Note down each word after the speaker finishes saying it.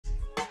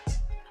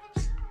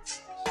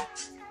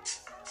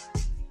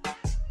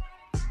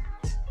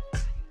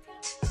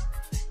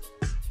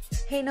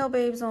Hey no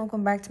babes, and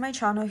welcome back to my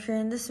channel. Here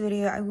in this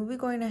video I will be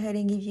going ahead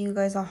and give you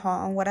guys a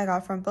haul on what I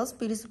got from Belle's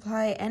Beauty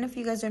Supply. And if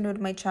you guys are new to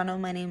my channel,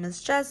 my name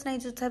is Jess and I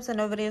do types of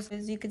no videos.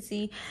 As you can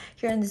see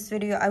here in this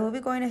video, I will be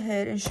going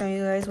ahead and showing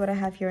you guys what I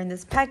have here in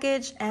this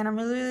package, and I'm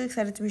really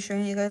excited to be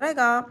showing you guys what I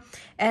got.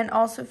 And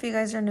also, if you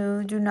guys are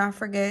new, do not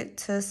forget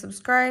to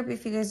subscribe.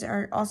 If you guys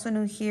are also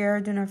new here,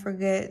 do not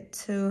forget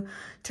to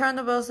turn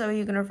the bell so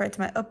you can refer to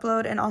my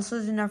upload. And also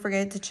do not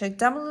forget to check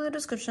down below the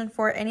description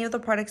for any of the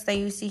products that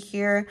you see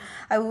here.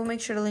 I will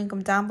make sure to link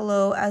them down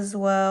below, as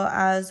well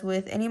as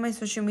with any of my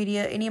social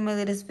media, any of my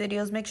latest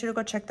videos. Make sure to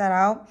go check that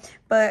out.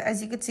 But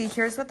as you can see,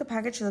 here's what the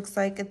package looks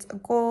like. It's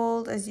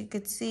gold, as you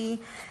can see,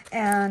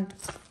 and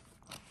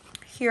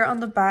here on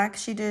the back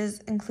she does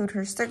include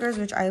her stickers,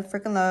 which I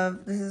freaking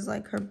love. This is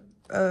like her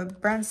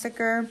brand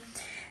sticker.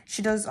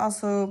 She does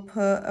also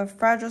put a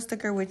fragile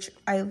sticker, which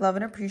I love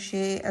and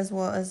appreciate, as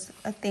well as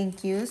a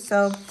thank you.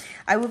 So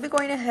I will be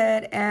going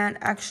ahead and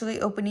actually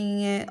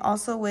opening it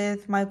also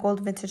with my gold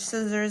vintage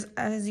scissors.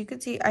 As you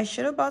can see, I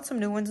should have bought some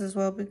new ones as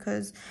well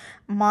because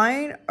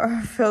mine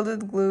are filled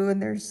with glue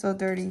and they're so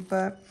dirty,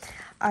 but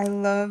I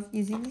love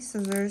using these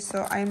scissors.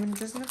 So I'm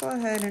just gonna go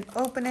ahead and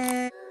open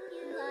it.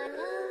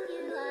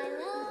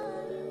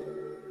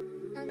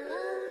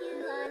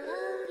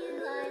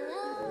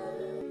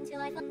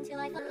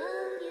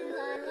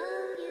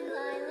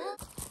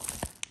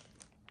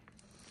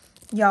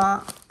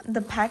 Y'all,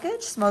 the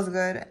package smells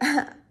good.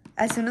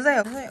 As soon as I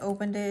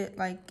opened it,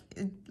 like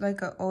an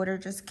odor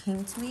just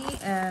came to me,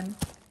 and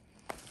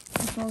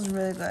it smells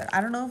really good.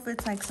 I don't know if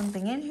it's like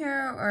something in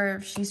here or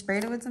if she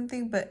sprayed it with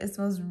something, but it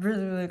smells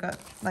really good.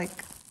 Like,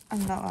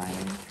 I'm not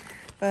lying.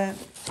 But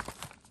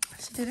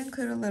she did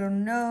include a little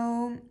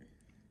note.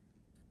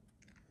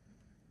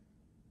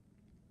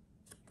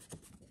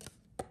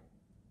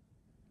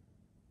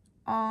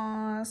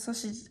 So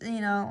she's,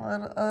 you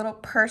know, a little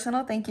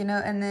personal thank you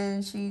note, and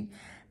then she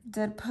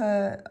did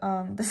put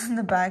this in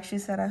the back. She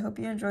said, "I hope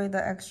you enjoyed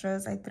the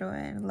extras I threw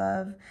in,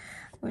 love,"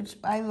 which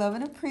I love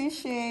and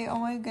appreciate. Oh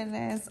my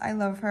goodness, I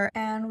love her,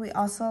 and we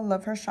also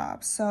love her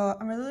shop. So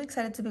I'm really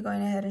excited to be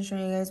going ahead and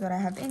showing you guys what I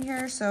have in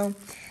here. So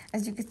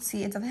as you can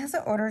see, it definitely has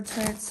an order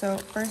to it. So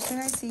first thing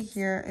I see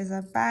here is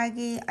a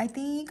baggie. I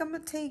think I'm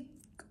gonna take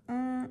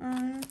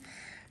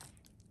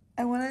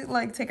I want to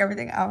like take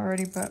everything out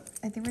already, but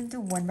I think we're gonna do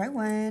one by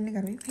one. You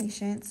gotta be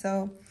patient.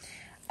 So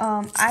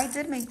I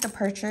did make the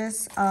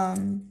purchase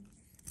and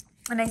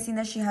I seen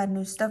that she had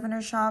new stuff in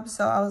her shop,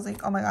 so I was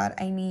like, oh my god,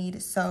 I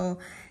need. So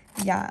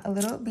yeah, a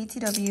little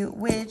BTW,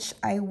 which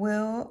I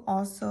will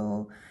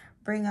also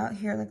bring out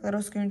here, like a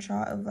little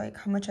screenshot of like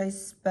how much I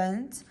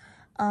spent,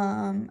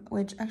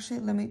 which actually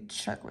let me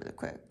check really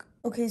quick.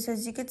 Okay, so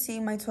as you can see,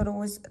 my total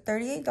was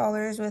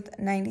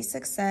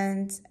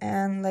 $38.96,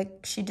 and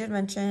like she did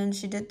mention,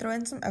 she did throw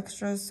in some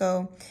extras,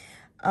 so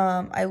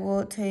I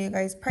will tell you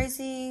guys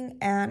pricing.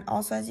 And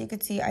also, as you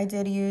can see, I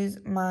did use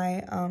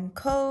my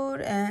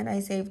code and I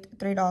saved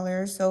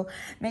 $3, so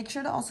make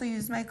sure to also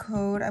use my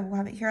code. I will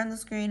have it here on the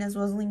screen, as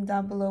well as link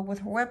down below with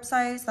her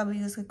website, so that way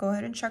you guys could go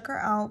ahead and check her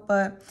out.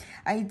 But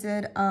I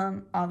did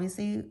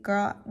obviously,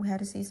 girl, we had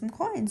to save some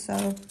coins.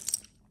 So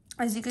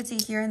as you can see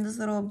here in this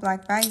little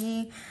black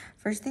baggie,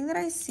 first thing that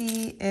I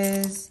see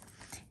is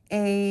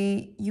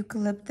a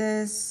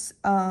eucalyptus.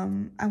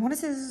 I want to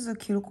say this is a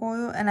cuticle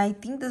oil, and I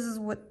think this is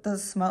what the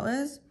smell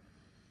is.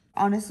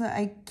 Honestly,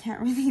 I can't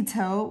really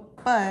tell,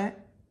 but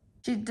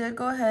she did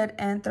go ahead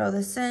and throw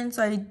this in,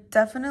 so I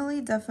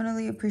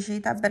definitely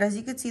appreciate that. But as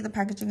you can see, the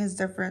packaging is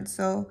different.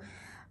 So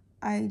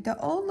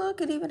oh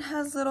look, it even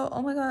has little,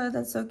 oh my god,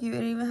 that's so cute.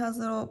 It even has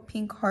little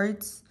pink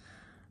hearts.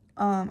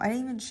 I didn't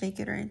even shake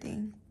it or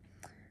anything.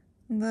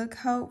 Look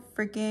how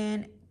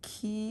freaking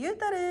cute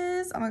that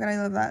is. Oh my god, I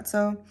love that.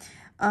 So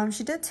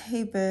she did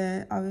tape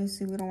it.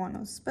 Obviously we don't want no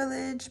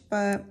spillage,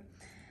 but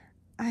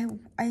I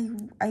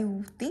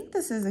think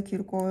this is a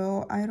cuticle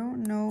oil. I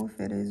don't know if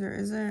it is or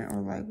isn't,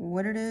 or like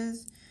what it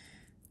is,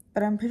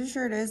 but I'm pretty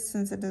sure it is,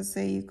 since it does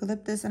say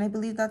eucalyptus, and I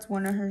believe that's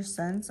one of her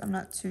scents. I'm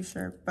not too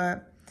sure,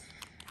 but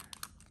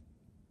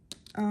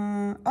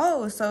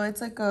oh, so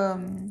it's like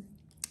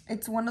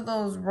it's one of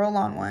those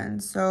roll-on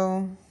ones.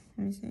 So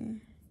let me see.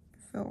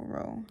 Fill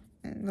roll,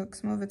 and look,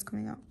 some of it's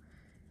coming out.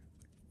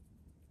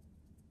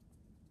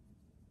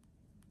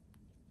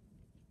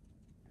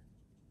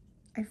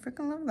 I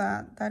freaking love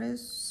that. That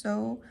is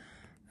so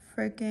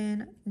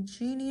freaking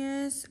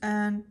genius,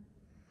 and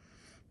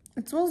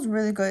it smells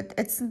really good.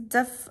 It's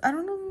I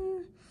don't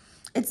know,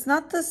 it's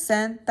not the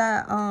scent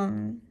that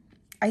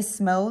I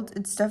smelled.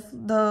 It's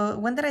the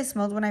one that I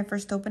smelled when I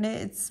first opened it.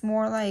 It's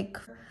more like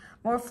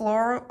more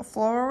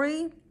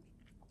florally.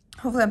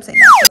 Hopefully I'm saying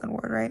that fucking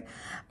word right,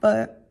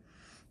 but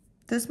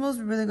this smells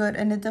really good,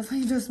 and it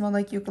definitely does smell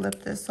like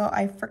eucalyptus, so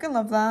I freaking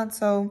love that.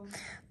 So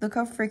look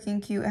how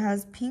freaking cute. It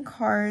has pink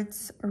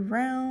hearts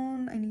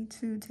around. I need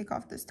to take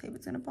off this tape.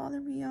 It's gonna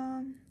bother me,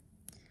 y'all.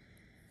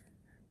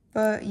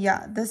 But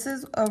yeah, this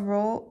is a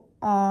roll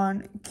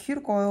on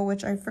cuticle oil,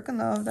 which I freaking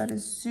love. That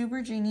is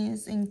super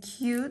genius and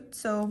cute.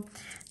 So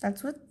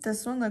that's what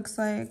this one looks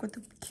like, with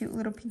the cute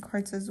little pink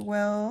hearts as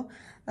well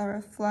that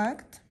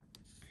reflect.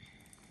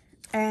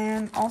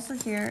 And also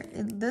here,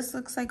 this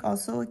looks like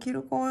also a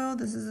cuticle oil.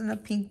 This is in a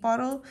pink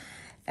bottle,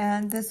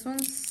 and this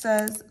one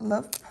says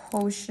Love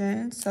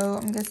Potion. So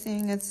I'm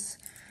guessing it's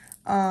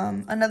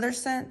another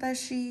scent that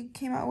she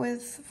came out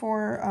with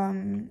for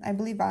I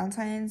believe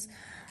Valentine's.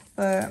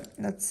 But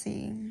let's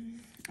see,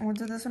 we'll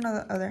do this one on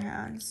the other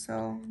hand.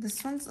 So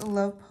this one's a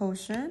Love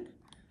Potion.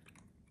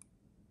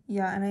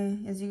 Yeah,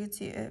 and as you can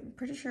see, I'm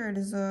pretty sure it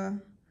is a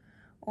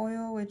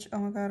oil, which, oh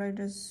my god, I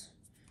just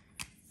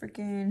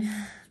freaking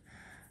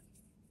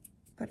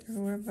put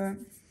everywhere. But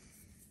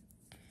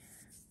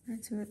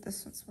let's see what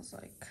this one smells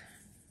like.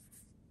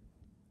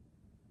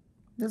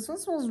 This one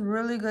smells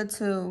really good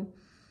too.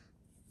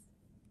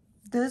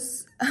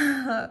 This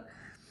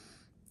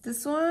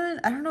this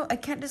one, I don't know, I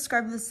can't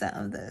describe the scent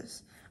of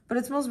this, but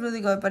it smells really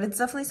good. But it's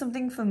definitely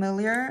something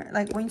familiar.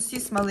 Like once you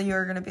smell it,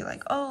 you're gonna be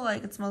like, oh,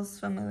 like it smells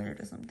familiar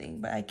to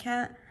something, but I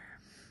can't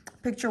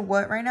picture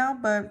what right now.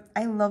 But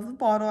I love the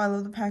bottle, I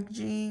love the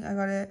packaging. I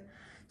got it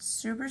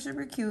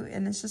super cute,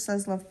 and it just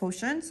says Love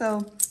Potion.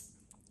 So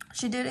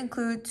she did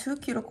include 2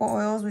 cuticle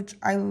oils, which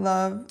I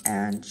love,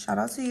 and shout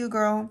out to you,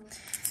 girl.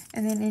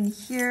 And then in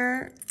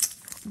here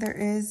there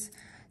is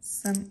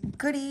some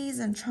goodies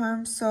and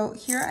charms. So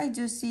here I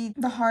do see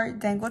the heart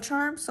dangle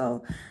charm.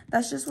 So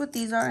that's just what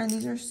these are, and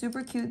these are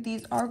super cute.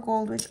 These are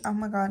gold, which, oh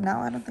my god,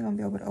 now I don't think I'll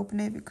be able to open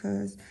it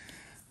because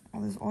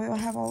all this oil I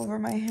have all over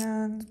my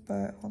hands.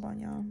 But hold on,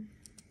 y'all.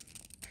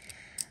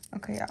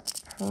 Okay, yeah,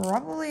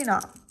 probably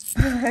not.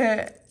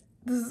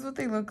 This is what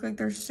they look like.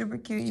 They're super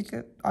cute. You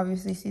could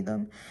obviously see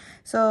them.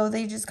 So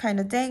they just kind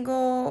of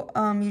dangle.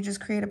 You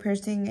just create a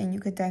piercing and you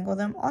could dangle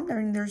them on there,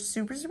 and they're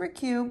super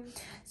cute.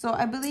 So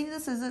I believe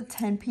this is a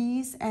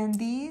 10-piece, and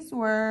these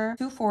were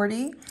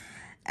 $2.40.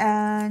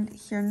 And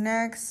here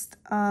next,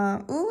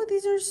 ooh,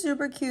 these are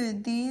super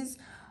cute. These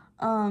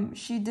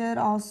she did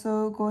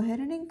also go ahead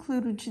and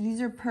include, which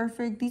these are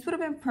perfect. These would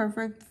have been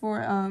perfect for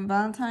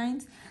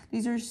Valentine's.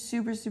 These are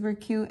super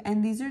cute,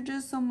 and these are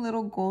just some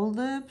little gold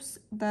lips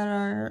that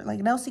are like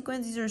nail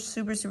sequins. These are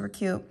super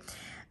cute.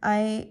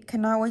 I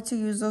cannot wait to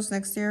use those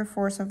next year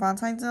for some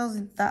Valentine's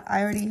nails. That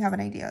I already have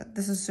an idea.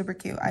 This is super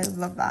cute. I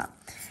love that.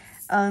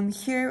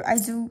 Here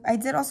I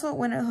did also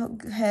went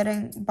ahead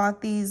and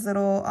bought these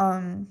little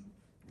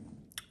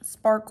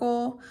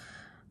sparkle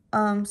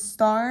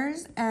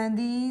stars, and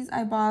these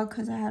I bought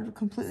because I had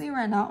completely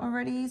ran out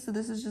already. So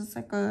this is just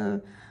like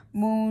a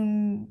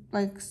moon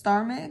like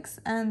star mix,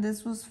 and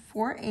this was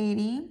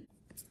 $4.80,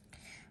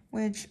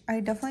 which I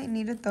definitely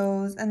needed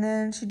those. And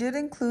then she did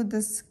include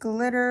this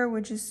glitter,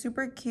 which is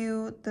super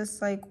cute, this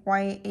like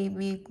white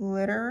AB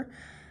glitter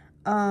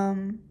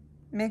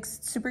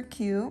mixed, super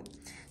cute.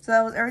 So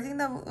that was everything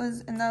that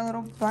was in that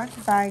little black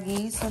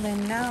baggie. So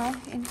then now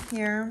in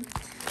here,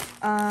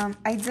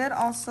 I did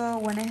also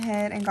went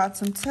ahead and got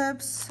some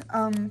tips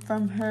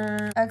from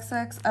her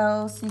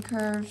XXL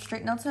C-Curve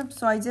straight nail tips.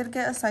 So I did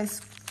get a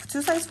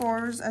 2 size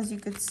 4s, as you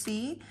could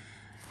see.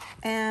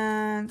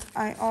 And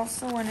I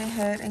also went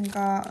ahead and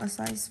got a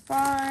size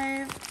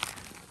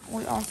 5.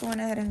 We also went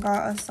ahead and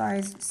got a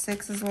size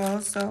 6 as well.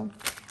 So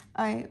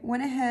I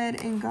went ahead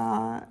and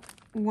got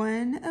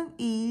 1 of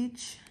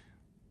each.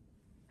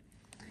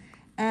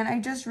 And I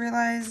just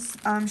realized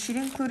she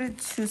included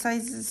 2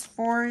 sizes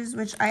 4s,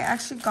 which I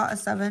actually got a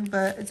 7,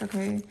 but it's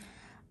okay.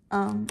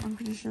 I'm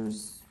pretty sure it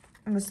was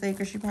a mistake,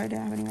 or she probably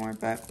didn't have any more.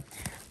 But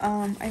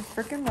I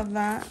freaking love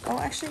that. Oh,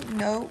 actually,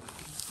 no.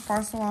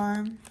 False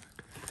alarm.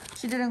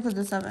 She did include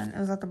the 7. It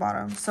was at the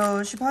bottom.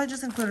 So she probably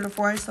just included a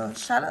 4. So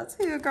shout out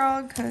to you,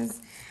 girl,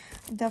 because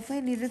I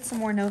definitely needed some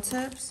more nail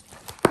tips.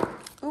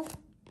 Oh,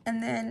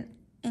 and then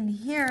in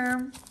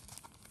here,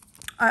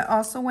 I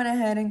also went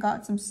ahead and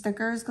got some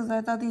stickers because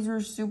I thought these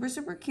were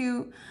super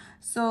cute.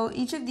 So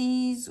each of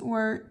these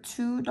were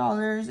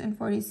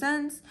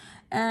 $2.40.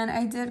 And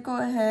I did go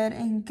ahead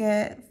and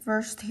get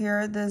first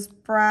here this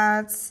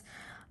Bratz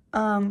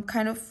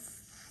kind of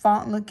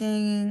font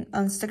looking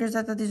stickers.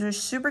 I thought these were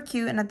super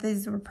cute, and I thought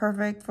these were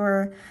perfect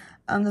for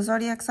the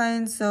zodiac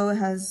signs. So it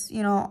has,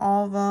 you know,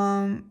 all of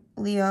them: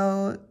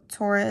 Leo,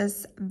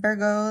 Taurus,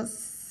 Virgo,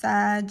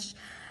 Sag,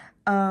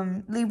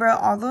 Libra,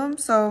 all of them.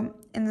 So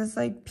in this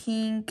like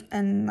pink,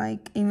 and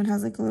like even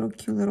has like a little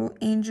cute little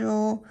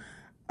angel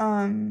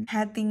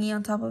hat thingy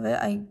on top of it.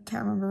 I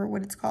can't remember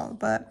what it's called,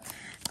 but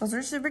those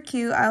are super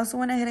cute. I also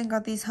went ahead and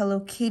got these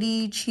Hello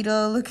Kitty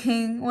cheetah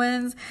looking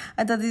ones.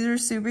 I thought these were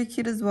super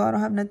cute as well. I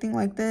don't have nothing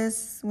like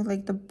this with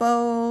like the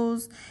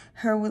bows,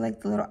 her with like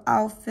the little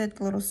outfit,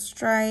 the little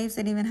stripes.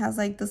 It even has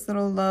like this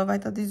little love. I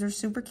thought these were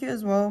super cute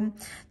as well,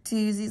 to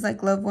use these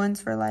like love ones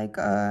for like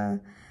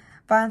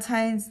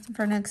Valentine's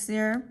for next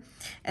year.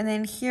 And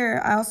then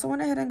here I also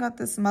went ahead and got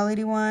this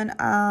melody one.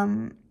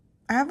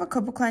 I have a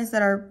couple clients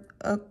that are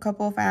a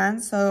couple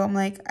fans, so I'm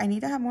like, I need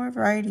to have more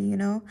variety, you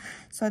know.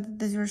 So I thought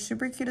these were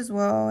super cute as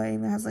well. It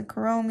even has like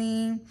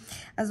Kuromi,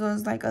 as well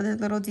as like other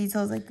little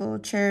details like little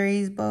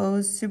cherries,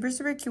 bows, super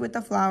cute with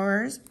the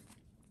flowers.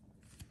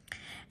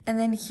 And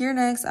then here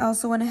next, I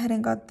also went ahead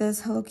and got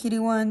this Hello Kitty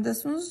one.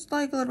 This one's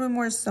like a little bit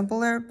more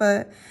simpler,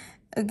 but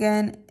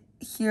again,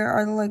 here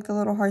are like the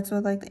little hearts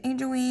with like the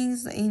angel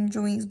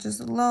wings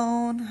just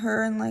alone,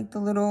 her and like the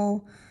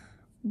little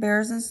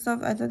bears and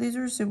stuff. I thought these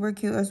were super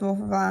cute as well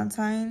for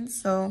Valentine's.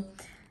 So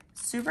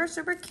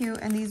super cute,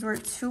 and these were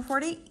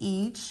 $2.40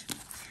 each.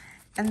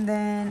 And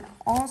then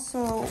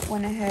also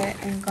went ahead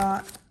and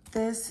got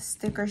this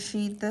sticker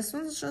sheet. This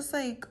one's just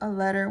like a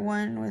letter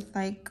one with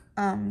like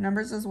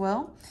numbers as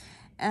well.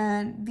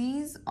 And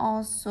these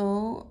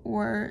also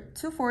were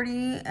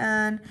 $2.40,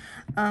 and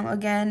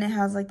again, it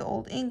has like the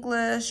old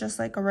English, just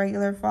like a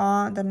regular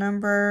font, the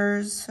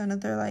numbers,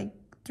 another like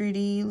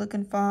 3D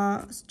looking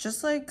fonts,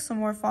 just like some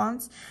more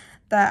fonts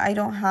that I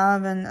don't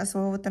have, and as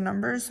well with the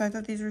numbers. So I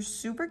thought these were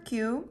super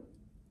cute.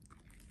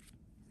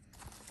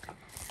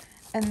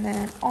 And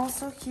then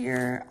also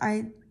here,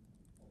 I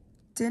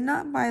did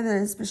not buy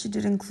this, but she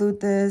did include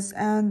this,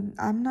 and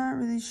I'm not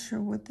really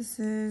sure what this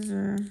is,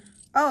 or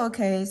oh,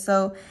 okay,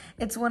 so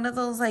it's one of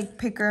those like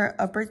picker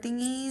upper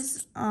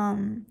thingies,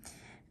 and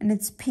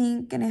it's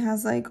pink, and it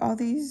has like all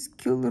these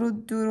cute little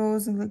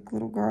doodles and like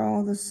little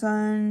girl, the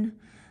sun,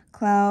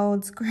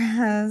 clouds,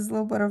 grass,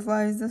 little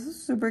butterflies. This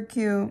is super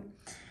cute,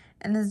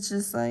 and it's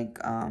just like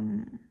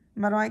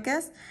metal, I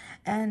guess.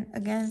 And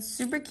again,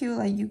 super cute.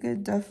 Like you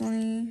could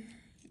definitely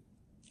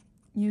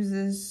use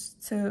this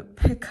to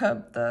pick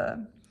up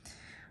the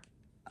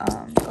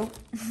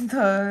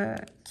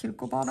the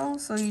cuticle bottle.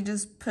 So you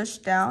just push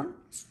down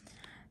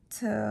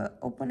to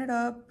open it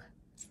up,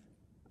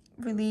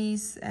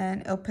 release,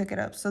 and it'll pick it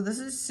up. So this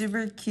is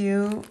super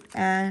cute,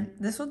 and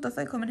this will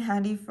definitely come in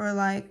handy for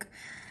like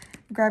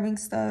grabbing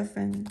stuff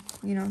and,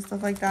 you know,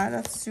 stuff like that.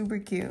 That's super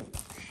cute.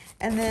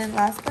 And then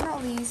last but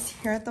not least,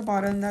 here at the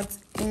bottom, that's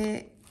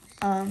it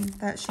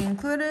that she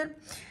included.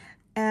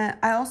 And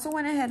I also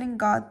went ahead and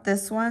got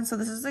this one. So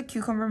this is a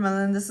cucumber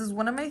melon. This is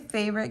one of my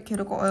favorite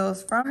cuticle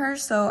oils from her,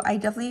 so I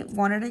definitely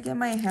wanted to get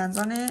my hands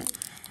on it.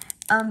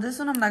 This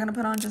one I'm not gonna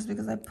put on just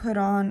because I put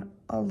on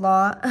a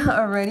lot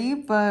already,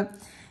 but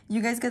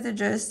you guys get the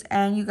gist.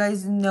 And you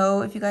guys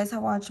know, if you guys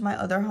have watched my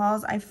other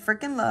hauls, I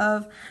freaking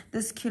love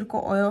this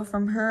cuticle oil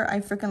from her. I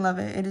freaking love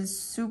it. It is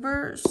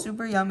super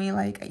yummy.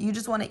 Like, you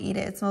just want to eat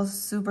it. It smells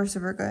super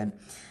good.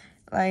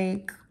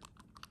 Like,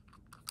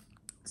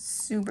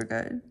 super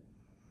good.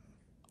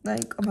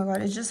 Like, oh my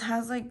god, it just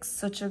has like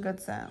such a good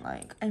scent.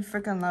 Like, I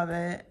freaking love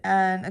it.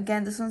 And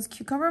again, this one's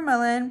cucumber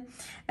melon,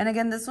 and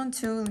again, this one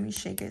too, let me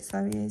shake it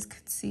so you guys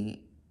could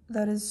see.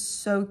 That is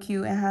so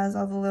cute. It has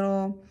all the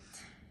little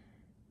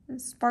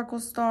sparkle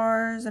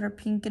stars that are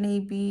pink and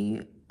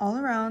AB all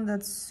around.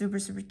 That's super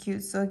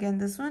cute. So again,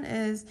 this one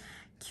is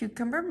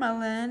cucumber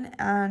melon,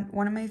 and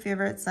one of my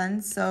favorite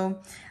scents. So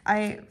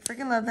I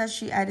freaking love that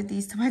she added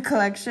these to my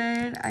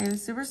collection. I am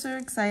super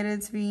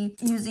excited to be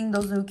using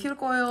those new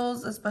cuticle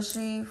oils,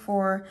 especially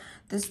for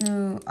this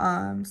new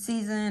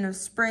season of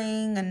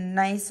spring and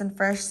nice and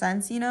fresh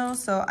scents, you know.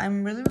 So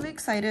I'm really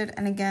excited,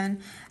 and again,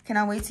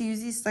 cannot wait to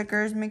use these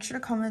stickers. Make sure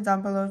to comment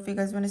down below if you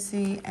guys want to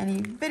see any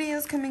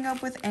videos coming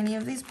up with any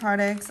of these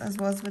products, as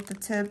well as with the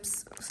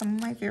tips, some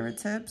of my favorite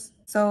tips.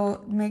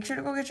 So make sure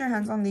to go get your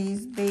hands on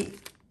these. They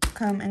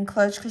come in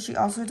clutch, because she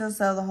also does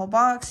sell the whole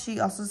box. She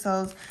also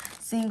sells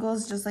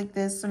singles just like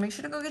this, so make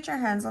sure to go get your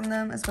hands on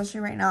them, especially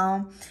right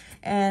now.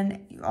 And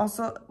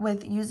also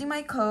with using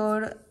my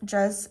code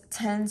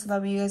JessNailz, so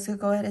that way you guys could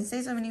go ahead and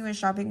save some money when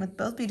shopping with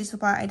Belle's Beauty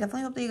Supply. I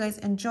definitely hope that you guys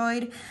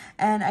enjoyed,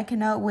 and I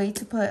cannot wait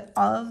to put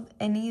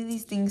any of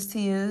these things to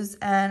use.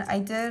 And I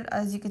did,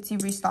 as you can see,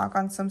 restock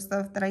on some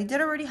stuff that I did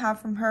already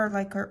have from her,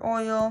 like her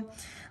oil,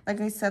 like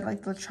I said,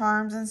 like the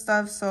charms and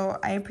stuff. So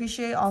I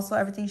appreciate also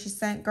everything she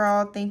sent,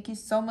 girl. Thank you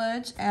so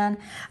much. And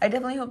I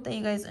definitely hope that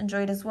you guys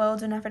enjoyed as well.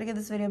 Do not forget to give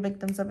this video a big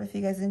thumbs up if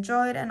you guys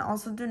enjoyed, and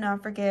also do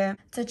not forget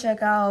to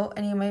check out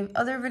any of my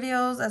other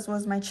videos, as well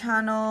as my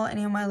channel,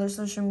 any of my other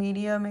social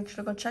media. Make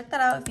sure to go check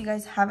that out if you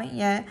guys haven't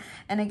yet.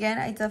 And again,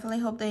 I definitely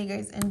hope that you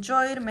guys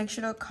enjoyed. Make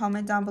sure to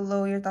comment down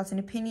below your thoughts and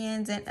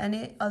opinions, and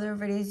any other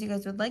videos you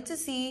guys would like to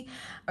see,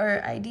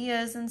 or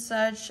ideas and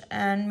such.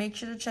 And make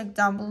sure to check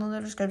down below in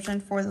the description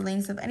for the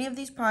links of any of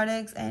these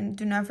products, and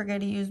do not forget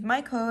to use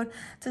my code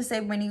to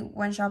save money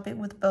when shopping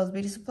with Belle's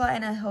Beauty Supply.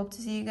 And I hope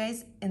to see you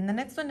guys in the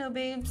next one,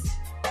 babes.